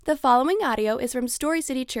The following audio is from Story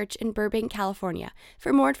City Church in Burbank, California.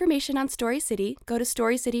 For more information on Story City, go to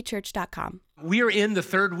storycitychurch.com. We are in the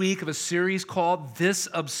third week of a series called This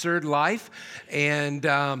Absurd Life, and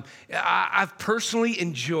I've personally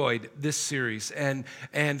enjoyed this series, and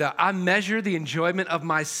I measure the enjoyment of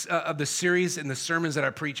the series and the sermons that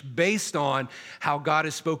I preach based on how God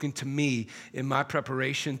has spoken to me in my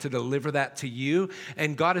preparation to deliver that to you,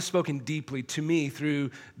 and God has spoken deeply to me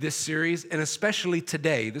through this series, and especially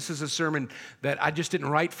today. This is a sermon that I just didn't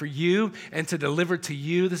write for you and to deliver to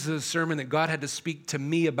you. This is a sermon that God had to speak to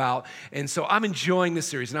me about, and so I'm enjoying this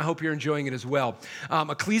series, and I hope you're enjoying it as well.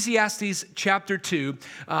 Ecclesiastes chapter 2.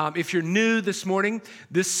 If you're new this morning,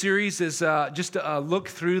 this series is just a look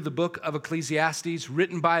through the book of Ecclesiastes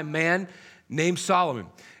written by a man named Solomon.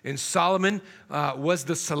 And Solomon was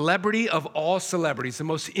the celebrity of all celebrities, the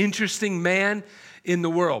most interesting man in the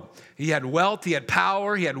world. He had wealth, he had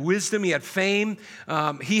power, he had wisdom, he had fame.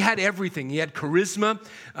 He had everything. He had charisma.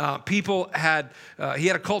 He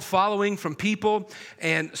had a cult following from people.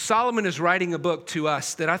 And Solomon is writing a book to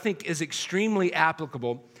us that I think is extremely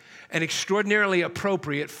applicable and extraordinarily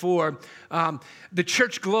appropriate for the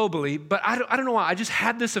church globally. But I don't know why. I just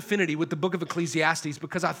had this affinity with the book of Ecclesiastes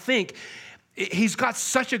because I think he's got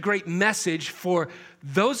such a great message for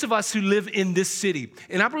those of us who live in this city.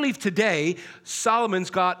 And I believe today, Solomon's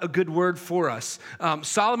got a good word for us.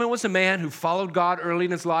 Solomon was a man who followed God early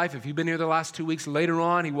in his life. If you've been here the last 2 weeks, later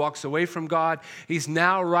on, he walks away from God. He's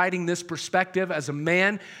now writing this perspective as a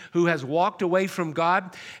man who has walked away from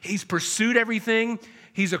God. He's pursued everything.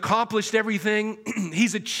 He's accomplished everything.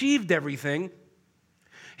 He's achieved everything.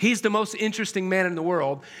 He's the most interesting man in the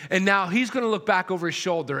world. And now he's going to look back over his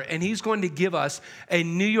shoulder and he's going to give us a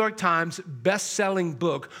New York Times best-selling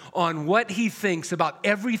book on what he thinks about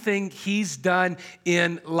everything he's done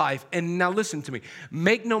in life. And now listen to me.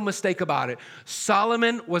 Make no mistake about it.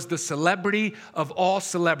 Solomon was the celebrity of all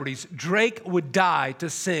celebrities. Drake would die to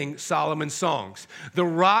sing Solomon's songs. The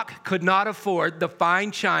Rock could not afford the fine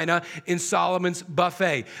china in Solomon's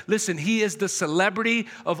buffet. Listen, he is the celebrity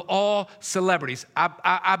of all celebrities.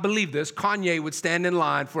 I believe this. Kanye would stand in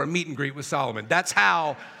line for a meet and greet with Solomon. That's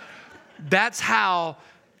how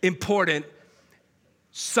important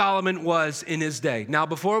Solomon was in his day. Now,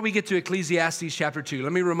 before we get to Ecclesiastes chapter 2,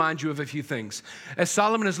 let me remind you of a few things. As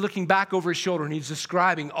Solomon is looking back over his shoulder and he's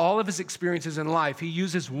describing all of his experiences in life, he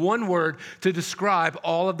uses one word to describe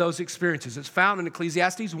all of those experiences. It's found in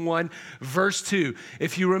Ecclesiastes 1, verse 2.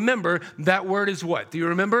 If you remember, that word is what? Do you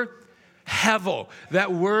remember? Hevel.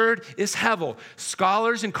 That word is hevel.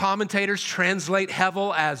 Scholars and commentators translate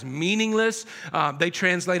hevel as meaningless. They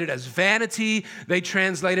translate it as vanity. They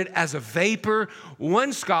translate it as a vapor.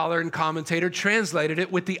 One scholar and commentator translated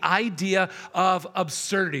it with the idea of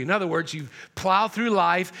absurdity. In other words, you plow through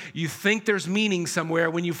life, you think there's meaning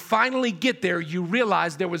somewhere. When you finally get there, you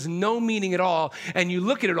realize there was no meaning at all, and you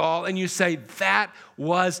look at it all and you say, that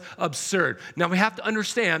was absurd. Now, we have to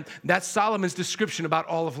understand that's Solomon's description about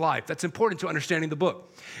all of life. That's important to understanding the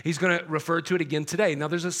book. He's going to refer to it again today. Now,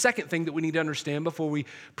 there's a second thing that we need to understand before we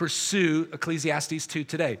pursue Ecclesiastes 2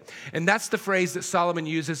 today, and that's the phrase that Solomon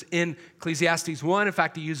uses in Ecclesiastes 1. In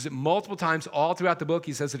fact, he uses it multiple times all throughout the book.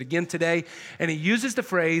 He says it again today, and he uses the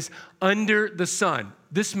phrase, under the sun.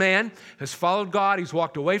 This man has followed God, he's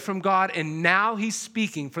walked away from God, and now he's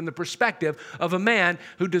speaking from the perspective of a man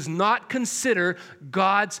who does not consider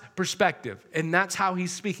God's perspective. And that's how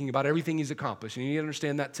he's speaking about everything he's accomplished. And you need to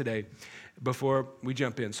understand that today before we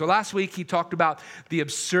jump in. So last week, he talked about the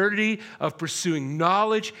absurdity of pursuing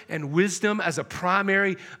knowledge and wisdom as a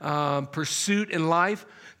primary pursuit in life.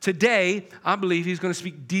 Today, I believe he's going to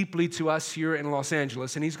speak deeply to us here in Los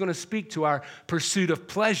Angeles, and he's going to speak to our pursuit of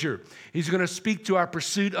pleasure. He's going to speak to our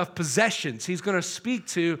pursuit of possessions. He's going to speak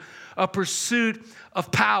to a pursuit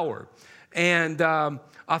of power, and I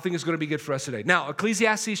think it's going to be good for us today. Now,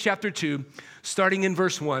 Ecclesiastes chapter 2, starting in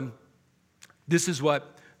verse 1, this is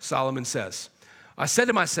what Solomon says. I said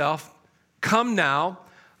to myself, come now,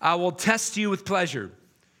 I will test you with pleasure.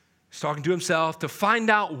 He's talking to himself to find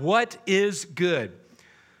out what is good.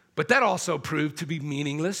 But that also proved to be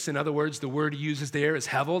meaningless. In other words, the word he uses there is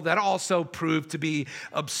hevel. That also proved to be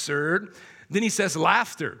absurd. Then he says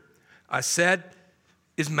laughter, I said,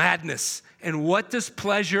 is madness. And what does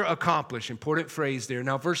pleasure accomplish? Important phrase there.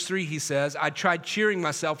 Now, verse 3, he says, I tried cheering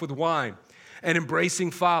myself with wine and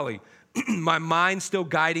embracing folly, my mind still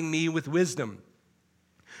guiding me with wisdom.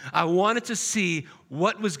 I wanted to see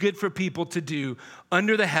what was good for people to do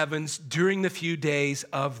under the heavens during the few days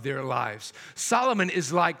of their lives. Solomon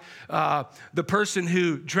is like the person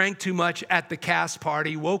who drank too much at the cast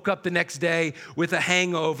party, woke up the next day with a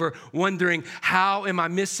hangover, wondering, how am I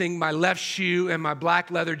missing my left shoe and my black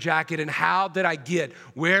leather jacket, and how did I get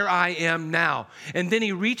where I am now? And then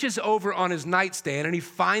he reaches over on his nightstand and he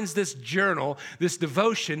finds this journal, this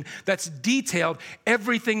devotion that's detailed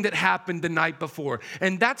everything that happened the night before.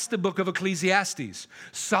 And that's the book of Ecclesiastes.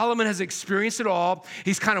 Solomon has experienced it all.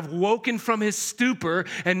 He's kind of woken from his stupor,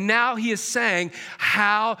 and now he is saying,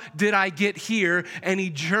 how did I get here? And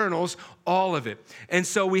he journals all of it. And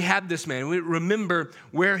so we have this man. We remember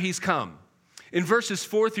where he's come. In verses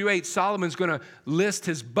 4-8, Solomon's going to list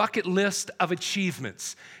his bucket list of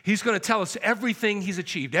achievements. He's going to tell us everything he's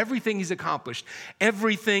achieved, everything he's accomplished,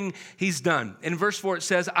 everything he's done. In verse 4, it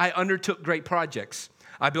says, I undertook great projects.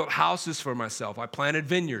 I built houses for myself. I planted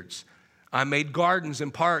vineyards. I made gardens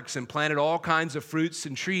and parks and planted all kinds of fruits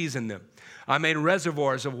and trees in them. I made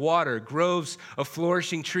reservoirs of water, groves of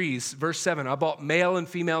flourishing trees. Verse 7, I bought male and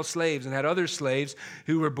female slaves and had other slaves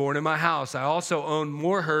who were born in my house. I also owned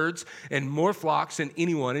more herds and more flocks than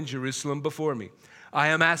anyone in Jerusalem before me. I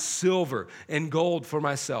amassed silver and gold for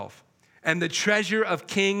myself and the treasure of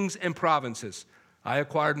kings and provinces. I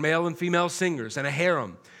acquired male and female singers and a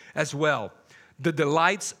harem as well, the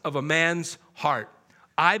delights of a man's heart.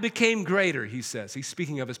 I became greater, he says. He's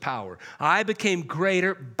speaking of his power. I became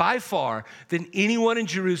greater by far than anyone in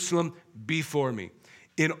Jerusalem before me.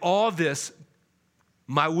 In all this,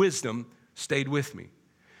 my wisdom stayed with me.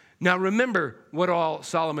 Now remember what all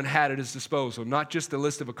Solomon had at his disposal, not just a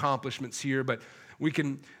list of accomplishments here, but we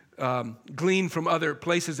can glean from other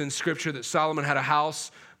places in Scripture that Solomon had a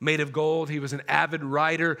house made of gold. He was an avid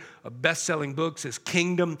writer of best-selling books. His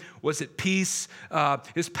kingdom was at peace.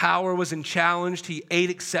 His power was unchallenged. He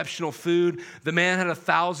ate exceptional food. The man had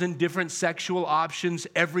 1,000 different sexual options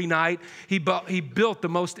every night. He built the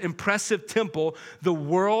most impressive temple the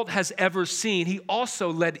world has ever seen. He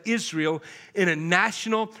also led Israel in a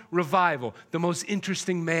national revival, the most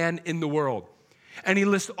interesting man in the world. And he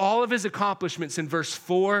lists all of his accomplishments in verse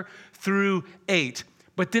 4-8.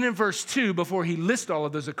 But then in verse 2, before he lists all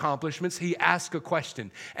of those accomplishments, he asks a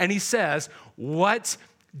question. And he says, what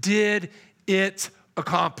did it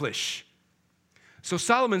accomplish? So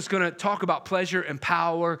Solomon's going to talk about pleasure and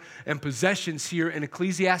power and possessions here in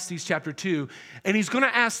Ecclesiastes chapter 2. And he's going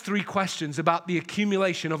to ask 3 questions about the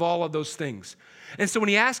accumulation of all of those things. And so when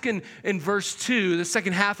he asks in verse 2, the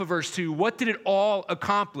second half of verse 2, what did it all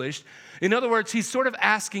accomplish? In other words, he's sort of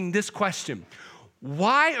asking this question.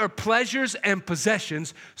 Why are pleasures and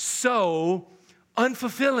possessions so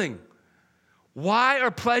unfulfilling? Why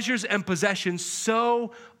are pleasures and possessions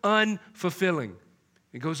so unfulfilling?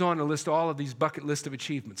 It goes on to list all of these bucket list of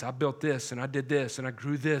achievements. I built this, and I did this, and I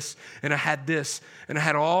grew this, and I had this, and I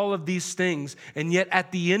had all of these things. And yet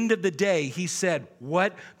at the end of the day, he said,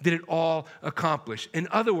 what did it all accomplish? In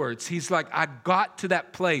other words, he's like, I got to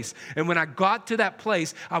that place. And when I got to that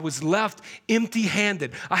place, I was left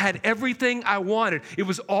empty-handed. I had everything I wanted. It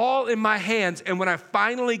was all in my hands. And when I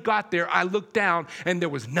finally got there, I looked down, and there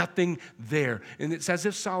was nothing there. And it's as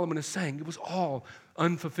if Solomon is saying, it was all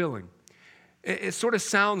unfulfilling. It sort of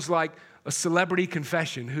sounds like a celebrity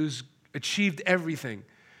confession who's achieved everything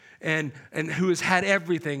and who has had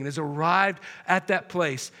everything and has arrived at that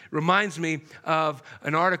place. Reminds me of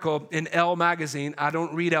an article in Elle magazine. I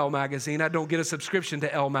don't read Elle magazine. I don't get a subscription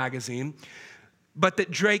to Elle magazine. But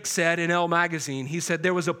that Drake said in Elle magazine, he said,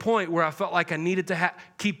 there was a point where I felt like I needed to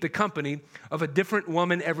keep the company of a different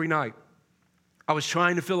woman every night. I was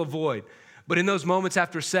trying to fill a void. But in those moments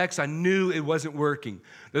after sex, I knew it wasn't working.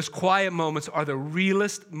 Those quiet moments are the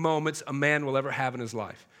realest moments a man will ever have in his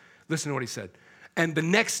life. Listen to what he said. And the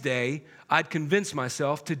next day, I'd convince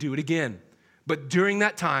myself to do it again. But during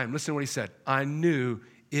that time, listen to what he said, I knew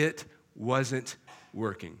it wasn't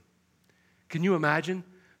working. Can you imagine?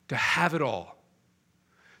 To have it all.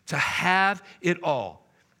 To have it all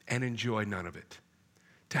and enjoy none of it.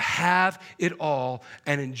 To have it all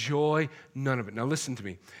and enjoy none of it. Now listen to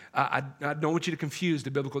me. I don't want you to confuse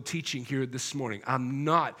the biblical teaching here this morning. I'm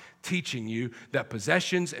not teaching you that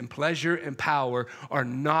possessions and pleasure and power are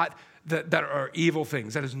not that are evil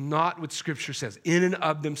things. That is not what Scripture says. In and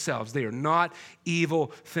of themselves, they are not evil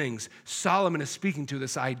things. Solomon is speaking to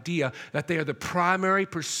this idea that they are the primary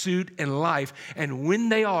pursuit in life, and when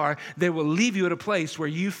they are, they will leave you at a place where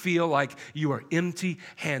you feel like you are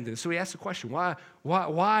empty-handed. So he asks the question, why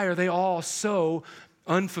are they all so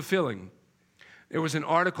unfulfilling? There was an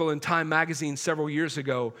article in Time magazine several years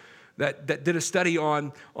ago that did a study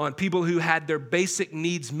on people who had their basic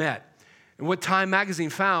needs met. And what Time magazine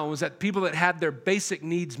found was that people that had their basic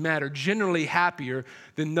needs met are generally happier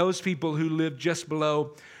than those people who live just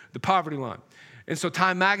below the poverty line. And so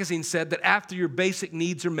Time magazine said that after your basic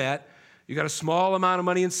needs are met, you got a small amount of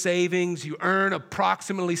money in savings, you earn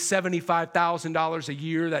approximately $75,000 a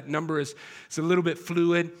year. That number is a little bit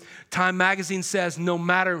fluid. Time magazine says no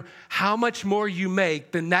matter how much more you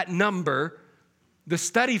make than that number, the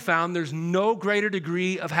study found there's no greater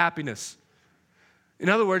degree of happiness. In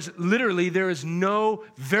other words, literally, there is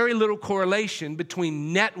very little correlation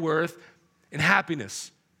between net worth and happiness.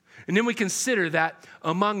 And then we consider that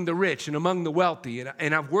among the rich and among the wealthy.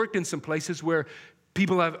 And I've worked in some places where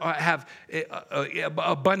people have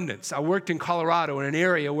abundance. I worked in Colorado in an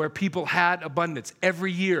area where people had abundance.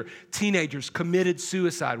 Every year, teenagers committed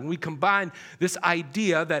suicide. When we combine this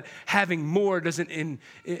idea that having more doesn't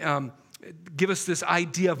give us this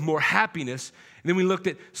idea of more happiness, and then we looked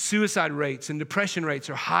at suicide rates and depression rates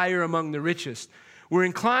are higher among the richest. We're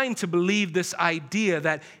inclined to believe this idea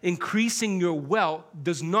that increasing your wealth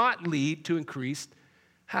does not lead to increased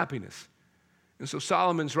happiness. And so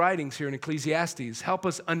Solomon's writings here in Ecclesiastes help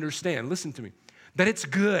us understand, listen to me, that it's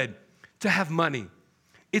good to have money.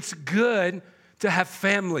 It's good to have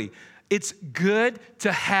family. It's good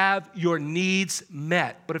to have your needs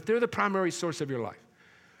met. But if they're the primary source of your life,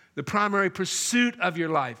 the primary pursuit of your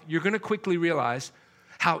life, you're going to quickly realize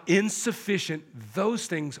how insufficient those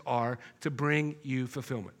things are to bring you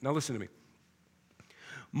fulfillment. Now listen to me.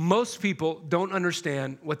 Most people don't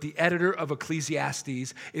understand what the editor of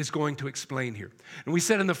Ecclesiastes is going to explain here. And we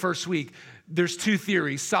said in the first week, there's two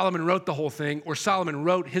theories. Solomon wrote the whole thing, or Solomon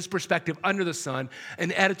wrote his perspective under the sun.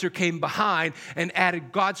 An editor came behind and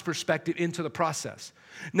added God's perspective into the process.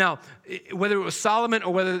 Now, whether it was Solomon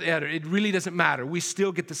or whether the editor, it really doesn't matter. We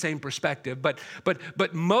still get the same perspective. But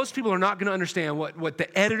most people are not going to understand what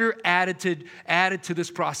the editor added to this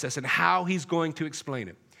process and how he's going to explain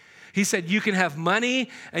it. He said, you can have money,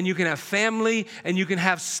 and you can have family, and you can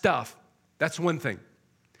have stuff. That's one thing.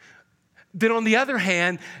 Then on the other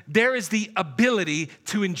hand, there is the ability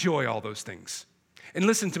to enjoy all those things. And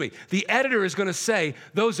listen to me, the editor is going to say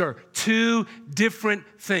those are two different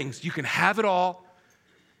things. You can have it all.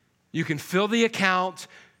 You can fill the account.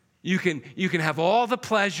 You can have all the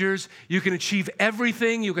pleasures. You can achieve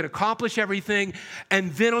everything. You can accomplish everything.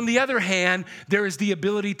 And then on the other hand, there is the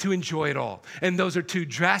ability to enjoy it all. And those are two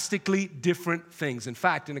drastically different things. In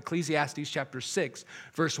fact, in Ecclesiastes chapter 6,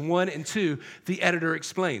 verse 1 and 2, the editor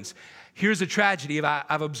explains, here's a tragedy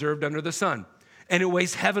I've observed under the sun, and it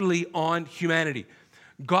weighs heavily on humanity.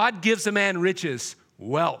 God gives a man riches,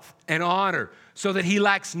 wealth, and honor, so that he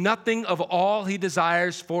lacks nothing of all he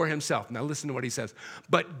desires for himself. Now listen to what he says.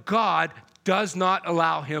 But God does not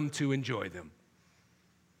allow him to enjoy them.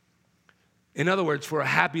 In other words, for a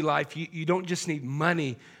happy life, you don't just need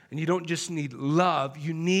money and you don't just need love.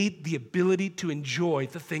 You need the ability to enjoy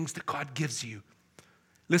the things that God gives you.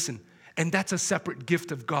 Listen, and that's a separate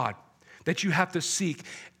gift of God that you have to seek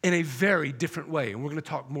in a very different way. And we're going to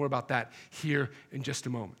talk more about that here in just a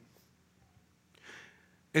moment.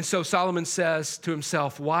 And so Solomon says to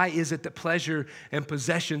himself, why is it that pleasure and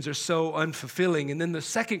possessions are so unfulfilling? And then the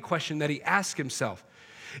second question that he asks himself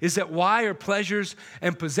is that why are pleasures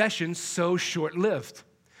and possessions so short-lived?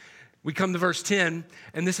 We come to verse 10,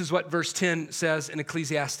 and this is what verse 10 says in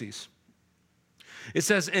Ecclesiastes. It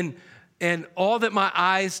says, and all that my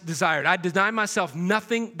eyes desired, I denied myself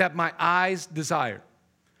nothing that my eyes desired.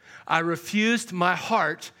 I refused my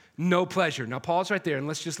heart no pleasure. Now pause right there and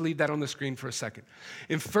let's just leave that on the screen for a second.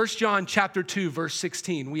 In 1 John chapter 2, verse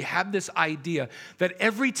 16, we have this idea that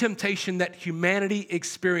every temptation that humanity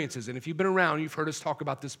experiences, and if you've been around, you've heard us talk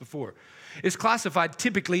about this before, is classified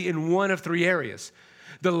typically in one of three areas: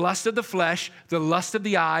 the lust of the flesh, the lust of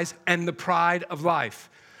the eyes, and the pride of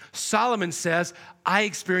life. Solomon says, I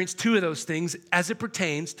experienced two of those things as it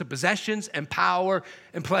pertains to possessions and power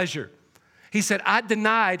and pleasure. He said, I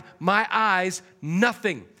denied my eyes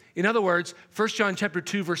nothing. In other words, 1 John chapter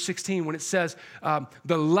 2, verse 16, when it says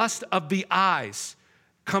the lust of the eyes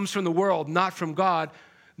comes from the world, not from God,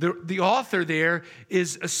 the author there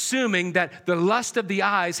is assuming that the lust of the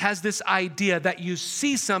eyes has this idea that you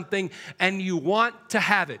see something and you want to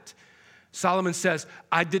have it. Solomon says,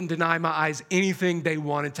 I didn't deny my eyes anything they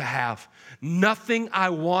wanted to have. Nothing I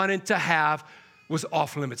wanted to have was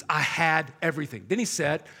off limits. I had everything. Then he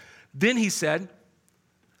said,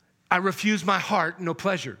 I refuse my heart no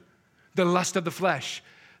pleasure. The lust of the flesh,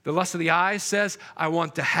 The lust of the eyes says, I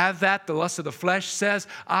want to have that. The lust of the flesh says,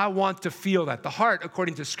 I want to feel that. The heart,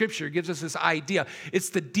 according to Scripture, gives us this idea. It's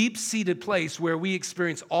the deep-seated place where we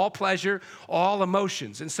experience all pleasure, all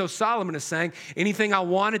emotions. And so Solomon is saying, anything I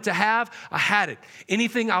wanted to have, I had it.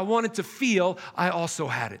 Anything I wanted to feel, I also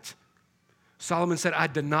had it. Solomon said, I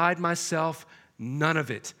denied myself none of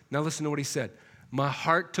it. Now listen to what he said. My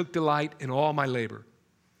heart took delight in all my labor.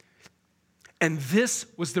 And this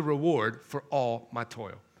was the reward for all my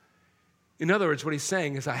toil. In other words, what he's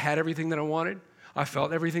saying is I had everything that I wanted. I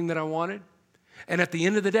felt everything that I wanted. And at the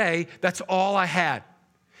end of the day, that's all I had.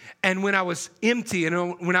 And when I was empty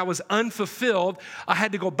and when I was unfulfilled, I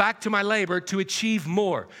had to go back to my labor to achieve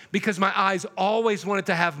more because my eyes always wanted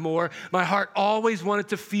to have more. My heart always wanted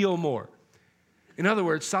to feel more. In other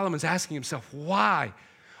words, Solomon's asking himself, why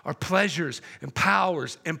are pleasures and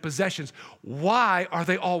powers and possessions, why are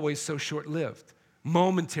they always so short-lived,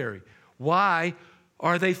 momentary? Why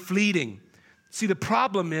are they fleeting? See, the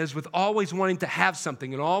problem is with always wanting to have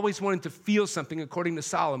something and always wanting to feel something, according to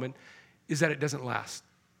Solomon, is that it doesn't last.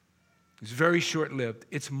 It's very short-lived.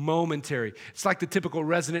 It's momentary. It's like the typical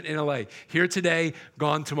resident in LA. Here today,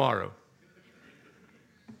 gone tomorrow.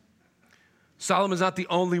 Solomon's not the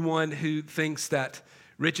only one who thinks that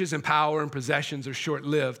riches and power and possessions are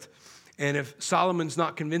short-lived. And if Solomon's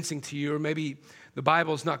not convincing to you, or maybe the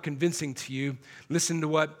Bible's not convincing to you, listen to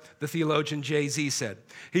what the theologian Jay-Z said.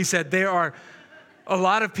 He said, there are a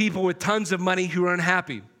lot of people with tons of money who are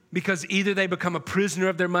unhappy because either they become a prisoner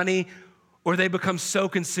of their money or they become so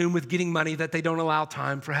consumed with getting money that they don't allow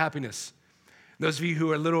time for happiness. Those of you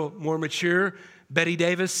who are a little more mature, Betty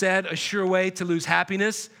Davis said, a sure way to lose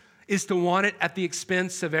happiness is to want it at the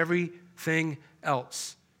expense of everything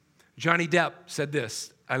else. Johnny Depp said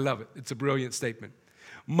this. I love it. It's a brilliant statement.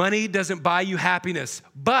 Money doesn't buy you happiness,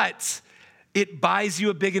 but it buys you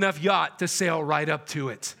a big enough yacht to sail right up to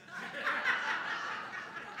it.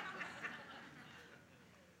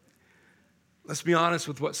 Let's be honest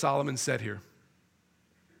with what Solomon said here.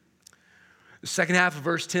 The second half of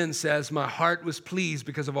verse 10 says, my heart was pleased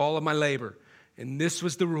because of all of my labor, and this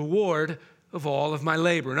was the reward of all of my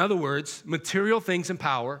labor. In other words, material things and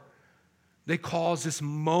power, they cause this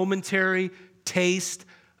momentary taste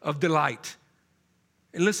of delight.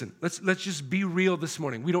 And listen, let's just be real this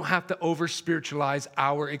morning. We don't have to over-spiritualize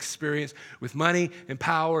our experience with money and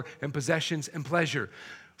power and possessions and pleasure.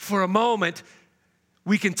 For a moment,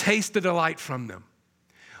 we can taste the delight from them.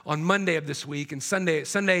 On Monday of this week, and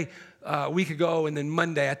Sunday a week ago, and then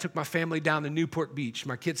Monday, I took my family down to Newport Beach.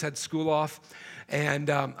 My kids had school off, and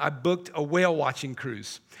I booked a whale watching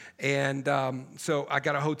cruise. And so I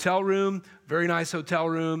got a hotel room, very nice hotel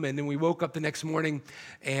room, and then we woke up the next morning,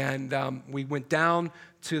 and we went down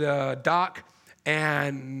to the dock.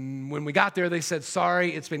 And when we got there, they said,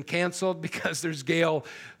 sorry, it's been canceled because there's gale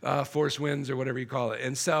force winds or whatever you call it.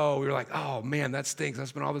 And so we were like, oh, man, that stinks. I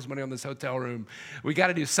spent all this money on this hotel room. We got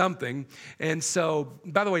to do something. And so,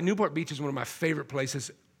 by the way, Newport Beach is one of my favorite places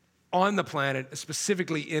on the planet,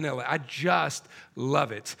 specifically in LA. I just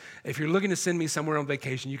love it. If you're looking to send me somewhere on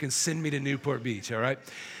vacation, you can send me to Newport Beach, all right?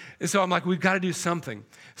 And so I'm like, we've got to do something.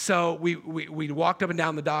 So we walked up and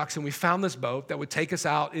down the docks, and we found this boat that would take us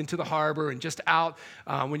out into the harbor, and just out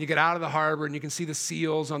when you get out of the harbor, and you can see the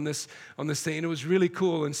seals on this thing. And it was really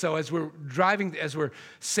cool. And so as we're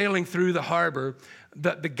sailing through the harbor,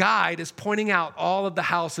 the guide is pointing out all of the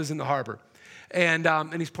houses in the harbor.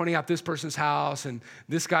 And he's pointing out this person's house and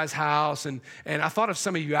this guy's house. And I thought of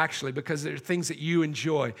some of you, actually, because there are things that you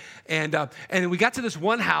enjoy. And we got to this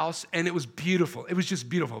one house, and it was beautiful. It was just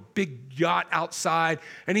beautiful. Big yacht outside.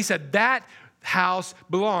 And he said, that house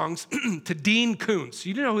belongs to Dean Koontz.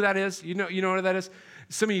 You know who that is? You know who that is?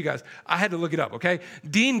 Some of you guys, I had to look it up, okay?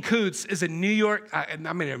 Dean Koontz is a New York, I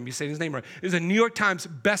may not be saying his name right, is a New York Times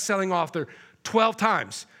best-selling author 12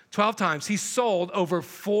 times. 12 times. He's sold over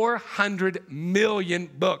 400 million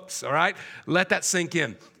books, all right? Let that sink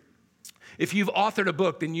in. If you've authored a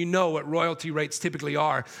book, then you know what royalty rates typically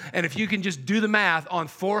are. And if you can just do the math on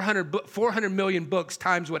 400 million books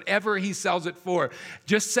times whatever he sells it for,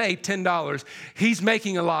 just say $10, he's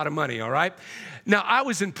making a lot of money, all right? Now, I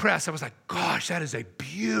was impressed. I was like, gosh, that is a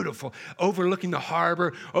beautiful, overlooking the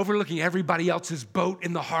harbor, overlooking everybody else's boat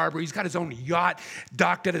in the harbor. He's got his own yacht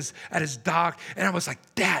docked at his dock. And I was like,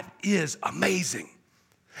 that is amazing.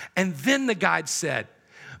 And then the guide said,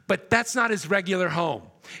 but that's not his regular home.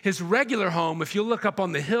 His regular home, if you look up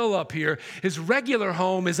on the hill up here, his regular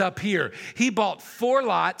home is up here. He bought 4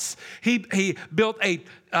 lots. He built a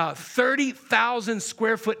 30,000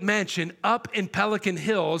 square foot mansion up in Pelican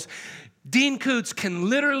Hills. Dean Koontz can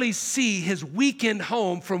literally see his weekend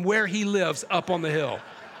home from where he lives up on the hill.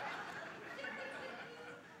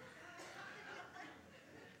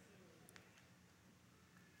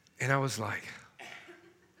 And I was like,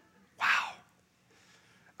 wow.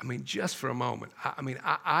 I mean, just for a moment.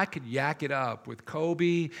 I could yak it up with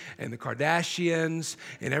Kobe and the Kardashians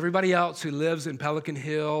and everybody else who lives in Pelican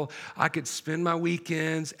Hill. I could spend my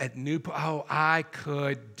weekends at I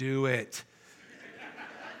could do it.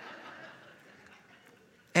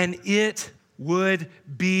 And it would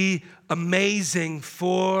be amazing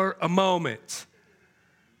for a moment.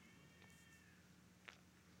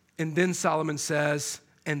 And then Solomon says,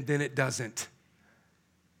 and then it doesn't.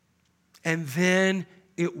 And then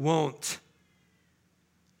it won't.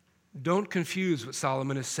 Don't confuse what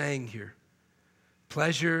Solomon is saying here.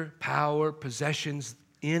 Pleasure, power, possessions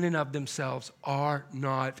in and of themselves are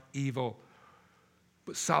not evil.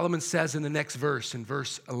 But Solomon says in the next verse, in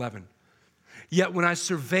verse 11, yet when I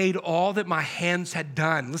surveyed all that my hands had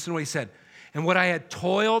done, listen to what he said, and what I had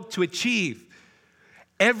toiled to achieve,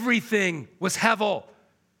 everything was hevel,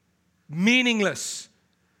 meaningless,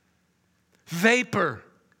 vapor.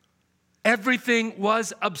 Everything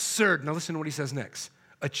was absurd. Now listen to what he says next.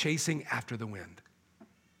 A chasing after the wind.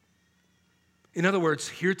 In other words,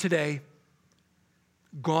 here today,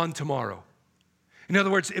 gone tomorrow. In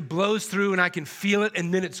other words, it blows through and I can feel it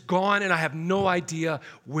and then it's gone and I have no idea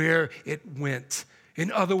where it went.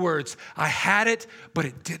 In other words, I had it, but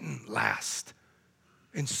it didn't last.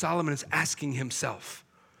 And Solomon is asking himself,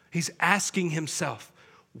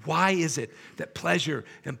 why is it that pleasure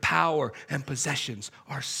and power and possessions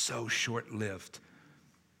are so short-lived?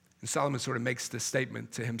 And Solomon sort of makes this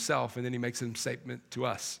statement to himself, and then he makes a statement to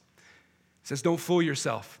us. He says, don't fool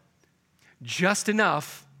yourself. Just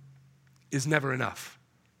enough is never enough.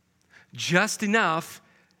 Just enough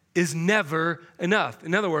is never enough.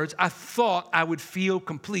 In other words, I thought I would feel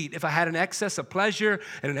complete if I had an excess of pleasure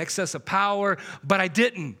and an excess of power, but I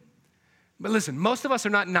didn't. But listen, most of us are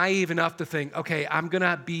not naive enough to think, okay, I'm going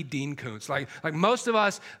to be Dean Koontz. Like most of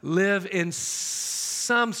us live in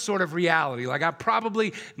some sort of reality. Like I'm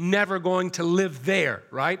probably never going to live there,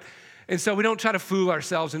 right? And so we don't try to fool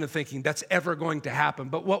ourselves into thinking that's ever going to happen.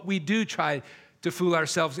 But what we do try to fool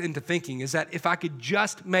ourselves into thinking is that if I could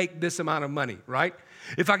just make this amount of money, right?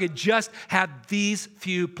 If I could just have these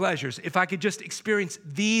few pleasures, if I could just experience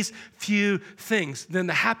these few things, then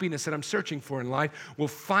the happiness that I'm searching for in life will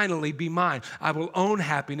finally be mine. I will own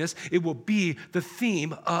happiness. It will be the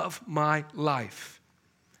theme of my life.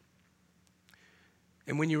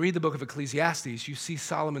 And when you read the book of Ecclesiastes, you see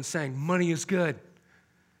Solomon saying, money is good.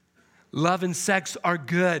 Love and sex are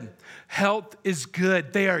good. Health is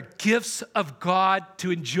good. They are gifts of God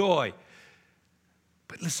to enjoy.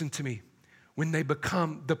 But listen to me. When they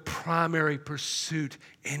become the primary pursuit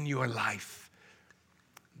in your life,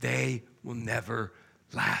 they will never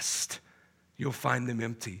last. You'll find them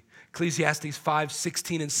empty. Ecclesiastes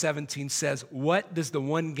 5:16 and 17 says, what does the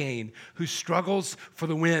one gain who struggles for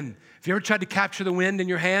the wind? Have you ever tried to capture the wind in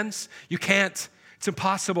your hands? You can't. It's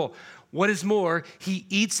impossible. What is more, he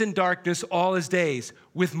eats in darkness all his days,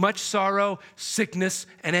 with much sorrow, sickness,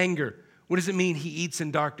 and anger. What does it mean he eats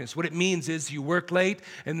in darkness? What it means is you work late,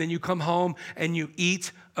 and then you come home and you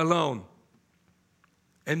eat alone.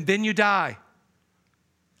 And then you die,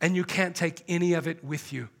 and you can't take any of it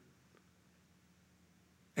with you.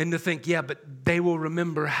 And to think, yeah, but they will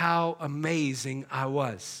remember how amazing I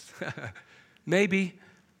was. Maybe.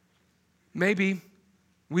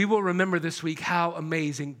 We will remember this week how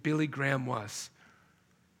amazing Billy Graham was.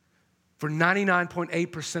 For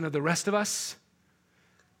 99.8% of the rest of us,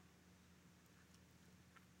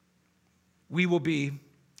 we will be,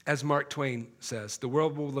 as Mark Twain says, the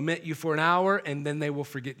world will lament you for an hour and then they will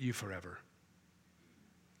forget you forever.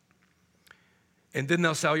 And then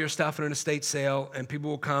they'll sell your stuff in an estate sale and people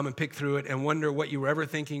will come and pick through it and wonder what you were ever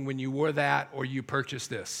thinking when you wore that or you purchased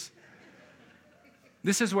this.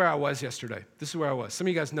 This is where I was yesterday. Some of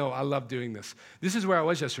you guys know I love doing this. This is where I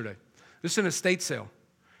was yesterday. This is an estate sale.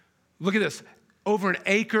 Look at this. Over an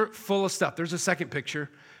acre full of stuff. There's a second picture.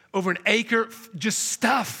 Over an acre, just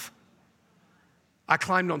stuff. I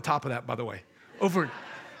climbed on top of that, by the way.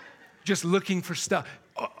 Just looking for stuff.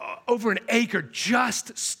 Over an acre,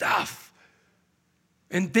 just stuff.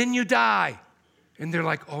 And then you die. And they're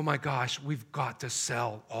like, oh my gosh, we've got to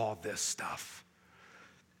sell all this stuff.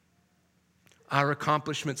 Our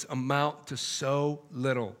accomplishments amount to so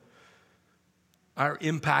little. Our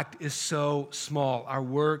impact is so small. Our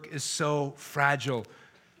work is so fragile.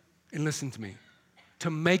 And listen to me. To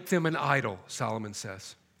make them an idol, Solomon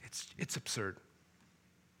says, it's absurd.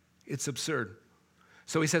 It's absurd.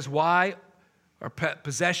 So he says, why are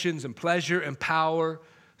possessions and pleasure and power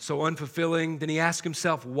so unfulfilling? Then he asks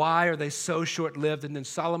himself, why are they so short-lived? And then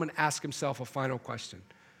Solomon asks himself a final question.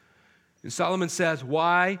 And Solomon says,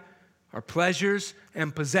 why are pleasures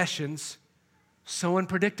and possessions so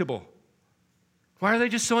unpredictable? Why are they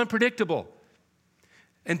just so unpredictable?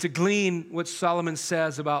 And to glean what Solomon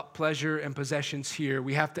says about pleasure and possessions here,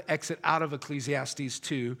 we have to exit out of Ecclesiastes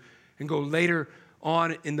 2 and go later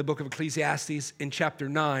on in the book of Ecclesiastes in chapter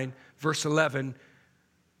 9, verse 11,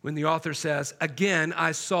 when the author says, again,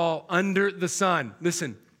 I saw under the sun.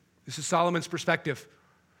 Listen, this is Solomon's perspective.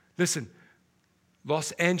 Listen,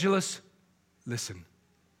 Los Angeles, listen.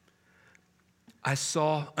 I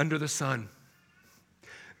saw under the sun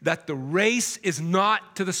that the race is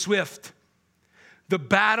not to the swift, the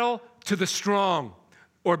battle to the strong,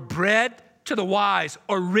 or bread to the wise,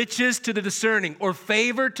 or riches to the discerning, or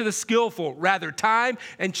favor to the skillful. Rather, time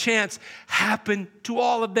and chance happen to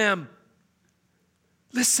all of them.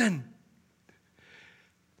 Listen,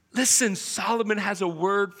 Solomon has a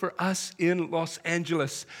word for us in Los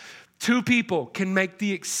Angeles. Two people can make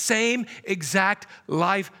the same exact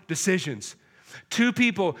life decisions. Two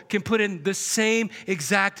people can put in the same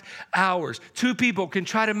exact hours. Two people can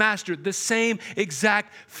try to master the same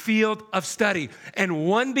exact field of study. And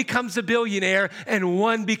one becomes a billionaire and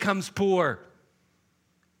one becomes poor.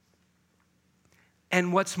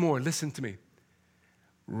 And what's more, listen to me.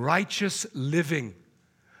 Righteous living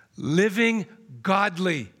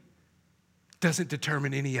godly doesn't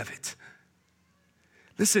determine any of it.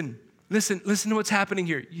 Listen to what's happening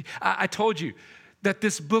here. I told you that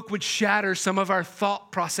this book would shatter some of our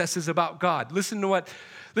thought processes about God. Listen to what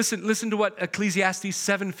Ecclesiastes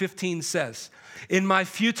 7:15 says. In my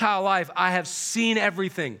futile life, I have seen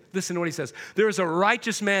everything. Listen to what he says. There is a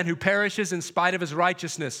righteous man who perishes in spite of his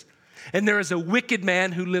righteousness, and there is a wicked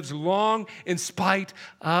man who lives long in spite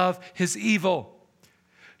of his evil.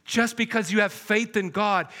 Just because you have faith in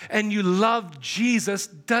God and you love Jesus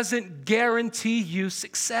doesn't guarantee you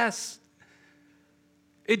success.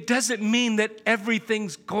 It doesn't mean that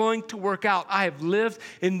everything's going to work out. I have lived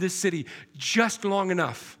in this city just long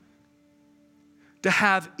enough to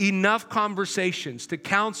have enough conversations, to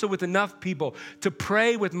counsel with enough people, to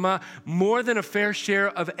pray with more than a fair share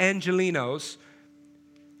of Angelinos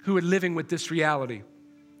who are living with this reality.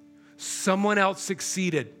 Someone else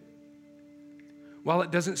succeeded, while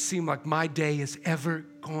it doesn't seem like my day is ever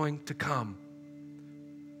going to come.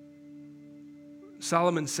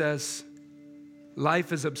 Solomon says,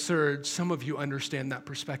 life is absurd. Some of you understand that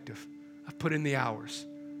perspective. I've put in the hours.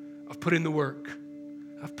 I've put in the work.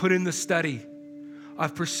 I've put in the study.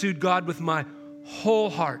 I've pursued God with my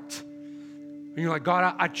whole heart. And you're like,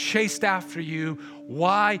 God, I chased after you.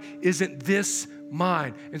 Why isn't this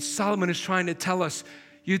mine? And Solomon is trying to tell us,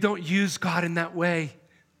 you don't use God in that way.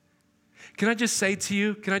 Can I just say to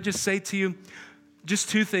you just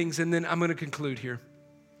two things, and then I'm going to conclude here.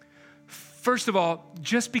 First of all,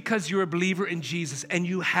 just because you're a believer in Jesus and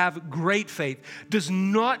you have great faith does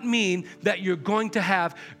not mean that you're going to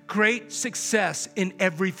have great success in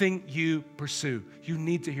everything you pursue. You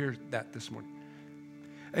need to hear that this morning.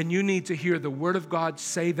 And you need to hear the Word of God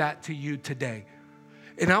say that to you today.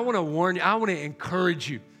 And I want to warn you, I want to encourage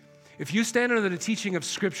you. If you stand under the teaching of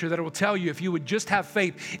Scripture that will tell you if you would just have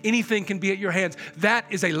faith, anything can be at your hands, that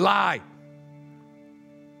is a lie.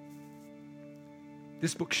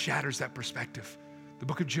 This book shatters that perspective. The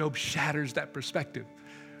book of Job shatters that perspective.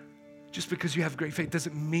 Just because you have great faith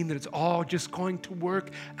doesn't mean that it's all just going to work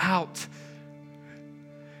out.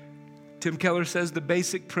 Tim Keller says the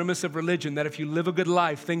basic premise of religion, that if you live a good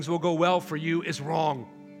life, things will go well for you, is wrong.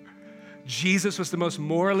 Jesus was the most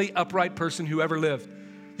morally upright person who ever lived.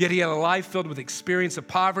 Yet he had a life filled with experience of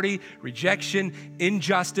poverty, rejection,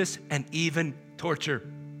 injustice, and even torture.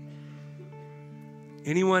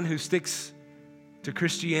 Anyone who sticks to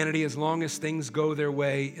Christianity as long as things go their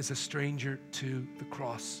way is a stranger to the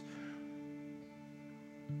cross.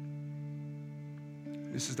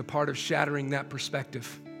 This is the part of shattering that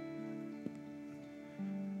perspective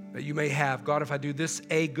that you may have. God, if I do this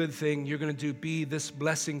A, good thing, you're going to do B, this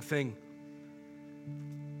blessing thing.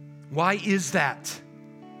 Why is that?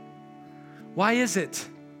 Why is it?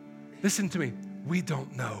 Listen to me. We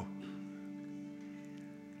don't know.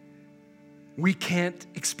 We can't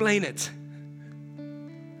explain it.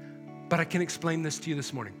 But I can explain this to you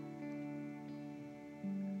this morning.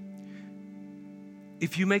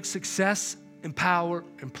 If you make success and power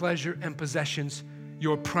and pleasure and possessions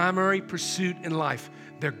your primary pursuit in life,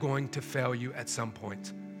 they're going to fail you at some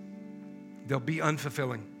point. They'll be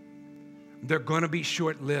unfulfilling. They're going to be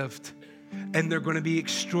short-lived. And they're going to be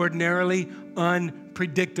extraordinarily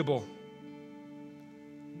unpredictable.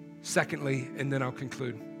 Secondly, and then I'll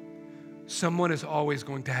conclude, someone is always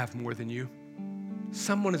going to have more than you.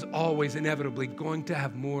 Someone is always inevitably going to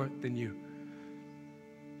have more than you.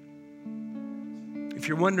 if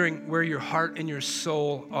you're wondering where your heart and your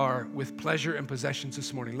soul are with pleasure and possessions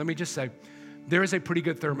this morning, let me just say, there is a pretty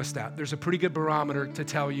good thermostat. There's a pretty good barometer to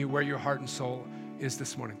tell you where your heart and soul is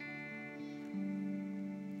this morning.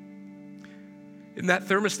 And that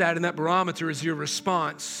thermostat and that barometer is your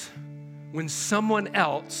response when someone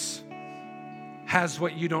else has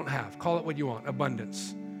what you don't have. Call it what you want,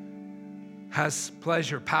 abundance. Has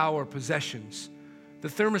pleasure, power, possessions. The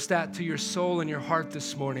thermostat to your soul and your heart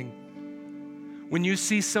this morning, when you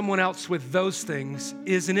see someone else with those things,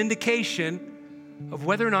 is an indication of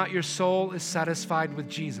whether or not your soul is satisfied with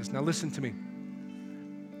Jesus. Now listen to me.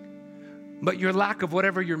 But your lack of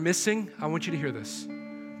whatever you're missing, I want you to hear this.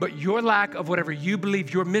 But your lack of whatever you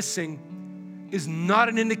believe you're missing is not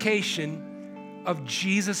an indication of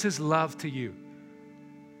Jesus' love to you.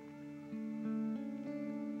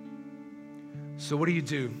 So what do you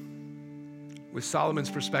do with Solomon's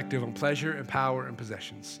perspective on pleasure and power and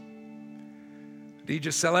possessions? Do you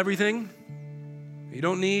just sell everything you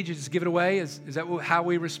don't need? You just give it away? Is that how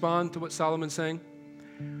we respond to what Solomon's saying?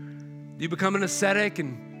 Do you become an ascetic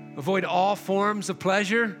and avoid all forms of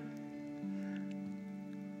pleasure? Do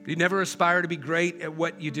you never aspire to be great at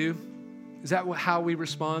what you do? Is that how we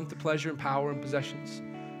respond to pleasure and power and possessions?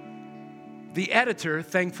 The editor,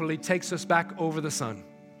 thankfully, takes us back over the sun.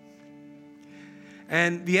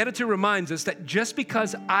 And the editor reminds us that just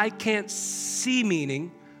because I can't see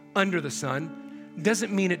meaning under the sun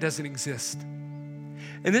doesn't mean it doesn't exist.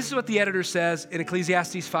 And this is what the editor says in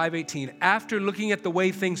Ecclesiastes 5:18. After looking at the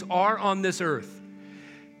way things are on this earth,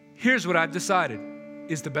 here's what I've decided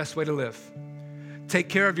is the best way to live. Take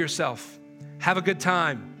care of yourself, have a good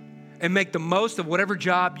time, and make the most of whatever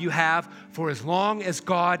job you have for as long as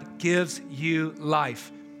God gives you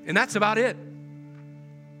life. And that's about it.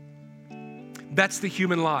 That's the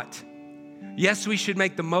human lot. Yes, we should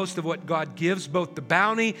make the most of what God gives, both the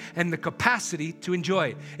bounty and the capacity to enjoy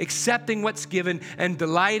it, accepting what's given and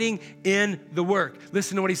delighting in the work.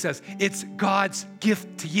 Listen to what he says. It's God's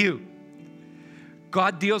gift to you.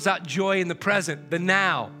 God deals out joy in the present, the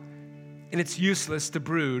now, and it's useless to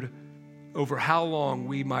brood over how long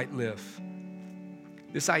we might live.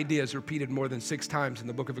 This idea is repeated more than 6 times in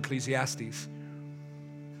the book of Ecclesiastes.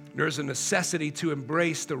 There's a necessity to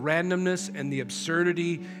embrace the randomness and the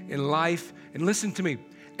absurdity in life. And listen to me,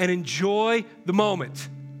 and enjoy the moment.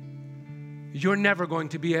 You're never going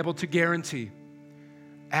to be able to guarantee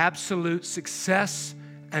absolute success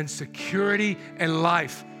and security in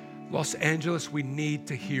life. Los Angeles, we need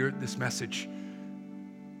to hear this message.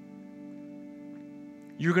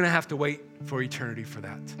 You're going to have to wait for eternity for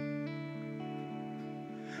that.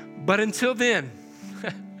 But until then,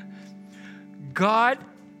 God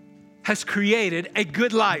has created a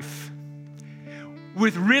good life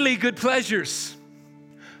with really good pleasures.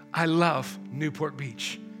 I love Newport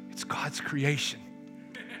Beach. It's God's creation.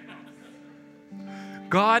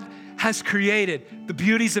 God has created the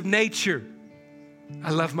beauties of nature. I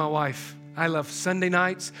love my wife. I love Sunday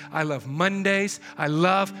nights. I love Mondays. I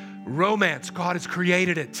love romance. God has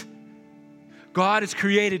created it. God has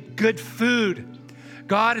created good food.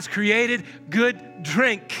 God has created good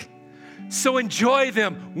drink. So enjoy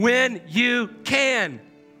them when you can.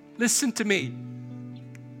 Listen to me.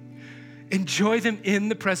 Enjoy them in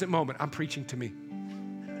the present moment. I'm preaching to me.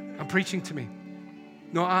 I'm preaching to me.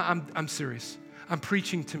 No, I'm serious. I'm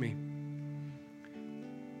preaching to me.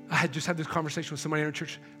 I had just had this conversation with somebody in our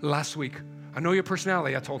church last week. I know your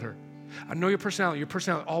personality, I told her. I know your personality. Your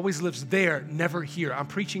personality always lives there, never here. I'm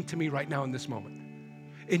preaching to me right now in this moment.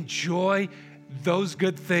 Enjoy those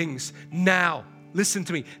good things now. Listen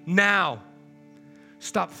to me, now.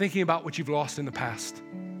 Stop thinking about what you've lost in the past.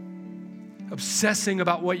 Obsessing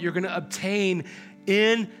about what you're going to obtain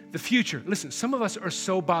in the future. Listen, some of us are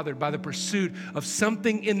so bothered by the pursuit of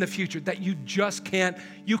something in the future that you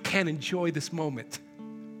can't enjoy this moment.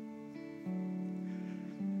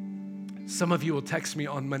 Some of you will text me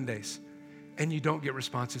on Mondays and you don't get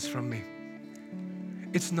responses from me.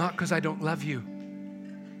 It's not because I don't love you.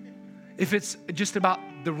 If it's just about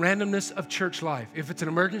the randomness of church life, if it's an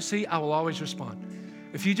emergency, I will always respond.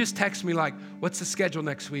 If you just text me like, what's the schedule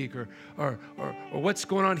next week or what's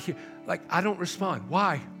going on here, like I don't respond.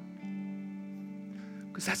 Why?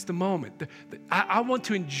 Because that's the moment. I want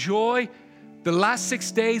to enjoy the last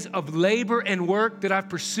 6 days of labor and work that I've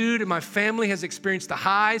pursued, and my family has experienced the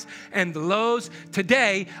highs and the lows.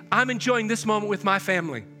 Today, I'm enjoying this moment with my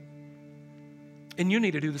family. And you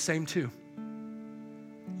need to do the same too.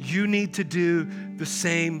 You need to do the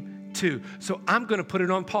same too. So I'm going to put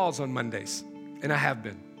it on pause on Mondays, and I have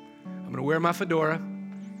been. I'm going to wear my fedora.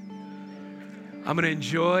 I'm going to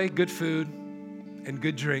enjoy good food and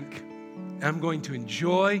good drink. And I'm going to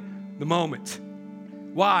enjoy the moment.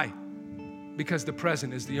 Why? Because the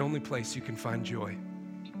present is the only place you can find joy.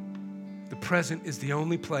 The present is the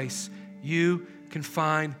only place you can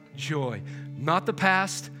find joy. Not the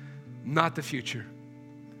past, not the future.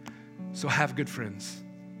 So have good friends.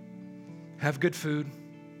 Have good food.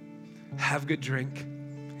 Have good drink.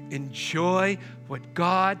 Enjoy what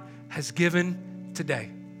God has given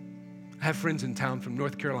today. I have friends in town from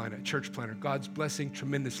North Carolina, a church planter. God's blessing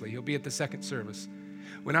tremendously. He'll be at the second service.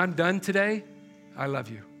 When I'm done today, I love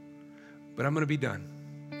you, but I'm going to be done.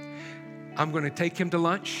 I'm going to take him to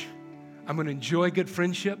lunch. I'm going to enjoy good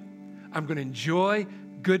friendship. I'm going to enjoy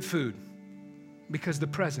good food, because the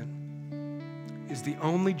present is the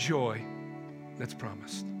only joy that's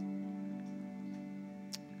promised.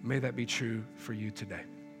 May that be true for you today.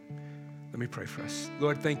 Let me pray for us.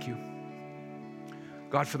 Lord, thank you,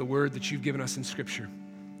 God, for the word that you've given us in Scripture.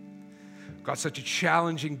 God, such a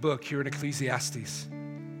challenging book here in Ecclesiastes.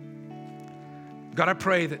 God, I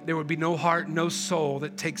pray that there would be no heart, no soul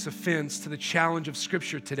that takes offense to the challenge of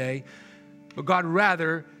Scripture today. But God,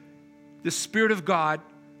 rather, the Spirit of God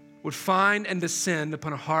would find and descend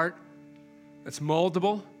upon a heart that's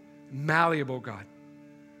moldable, malleable, God.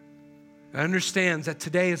 That understands that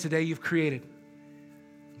today is the day you've created.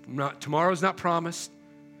 Tomorrow's not promised.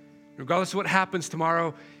 Regardless of what happens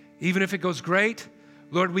tomorrow, even if it goes great,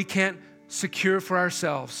 Lord, we can't secure for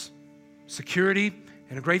ourselves security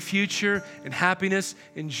and a great future and happiness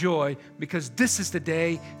and joy, because this is the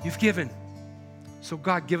day you've given. So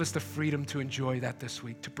God, give us the freedom to enjoy that this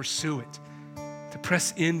week, to pursue it, to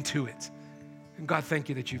press into it. And God, thank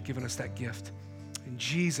you that you've given us that gift. In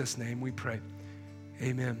Jesus' name we pray.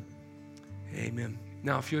 Amen. Amen.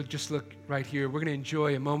 Now, if you'll just look right here, we're going to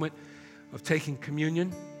enjoy a moment of taking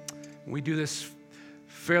communion. We do this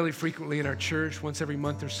fairly frequently in our church, once every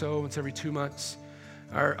month or so, once every 2 months.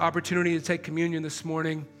 Our opportunity to take communion this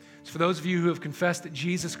morning is for those of you who have confessed that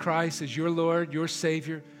Jesus Christ is your Lord, your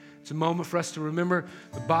Savior. It's a moment for us to remember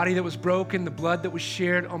the body that was broken, the blood that was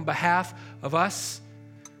shared on behalf of us.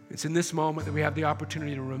 It's in this moment that we have the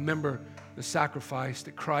opportunity to remember the sacrifice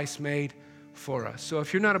that Christ made for us. So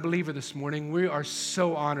if you're not a believer this morning, we are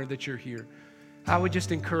so honored that you're here. I would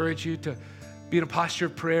just encourage you to be in a posture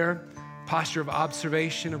of prayer, posture of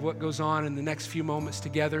observation of what goes on in the next few moments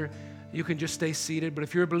together. You can just stay seated. But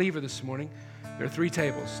if you're a believer this morning, there are 3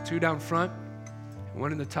 tables, 2 down front, and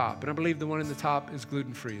 1 in the top. And I believe the one in the top is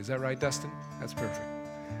gluten-free. Is that right, Dustin? That's perfect.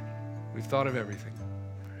 We've thought of everything.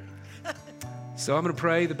 So I'm going to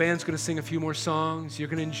pray. The band's going to sing a few more songs. You're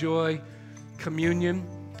going to enjoy communion,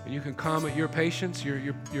 and you can come at your patience,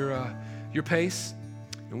 your pace.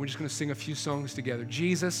 And we're just going to sing a few songs together.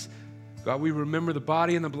 Jesus, God, we remember the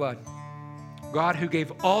body and the blood. God, who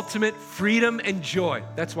gave ultimate freedom and joy.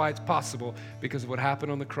 That's why it's possible, because of what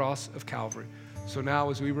happened on the cross of Calvary. So now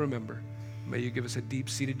as we remember, may you give us a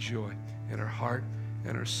deep-seated joy in our heart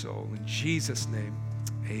and our soul. In Jesus' name,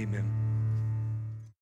 amen.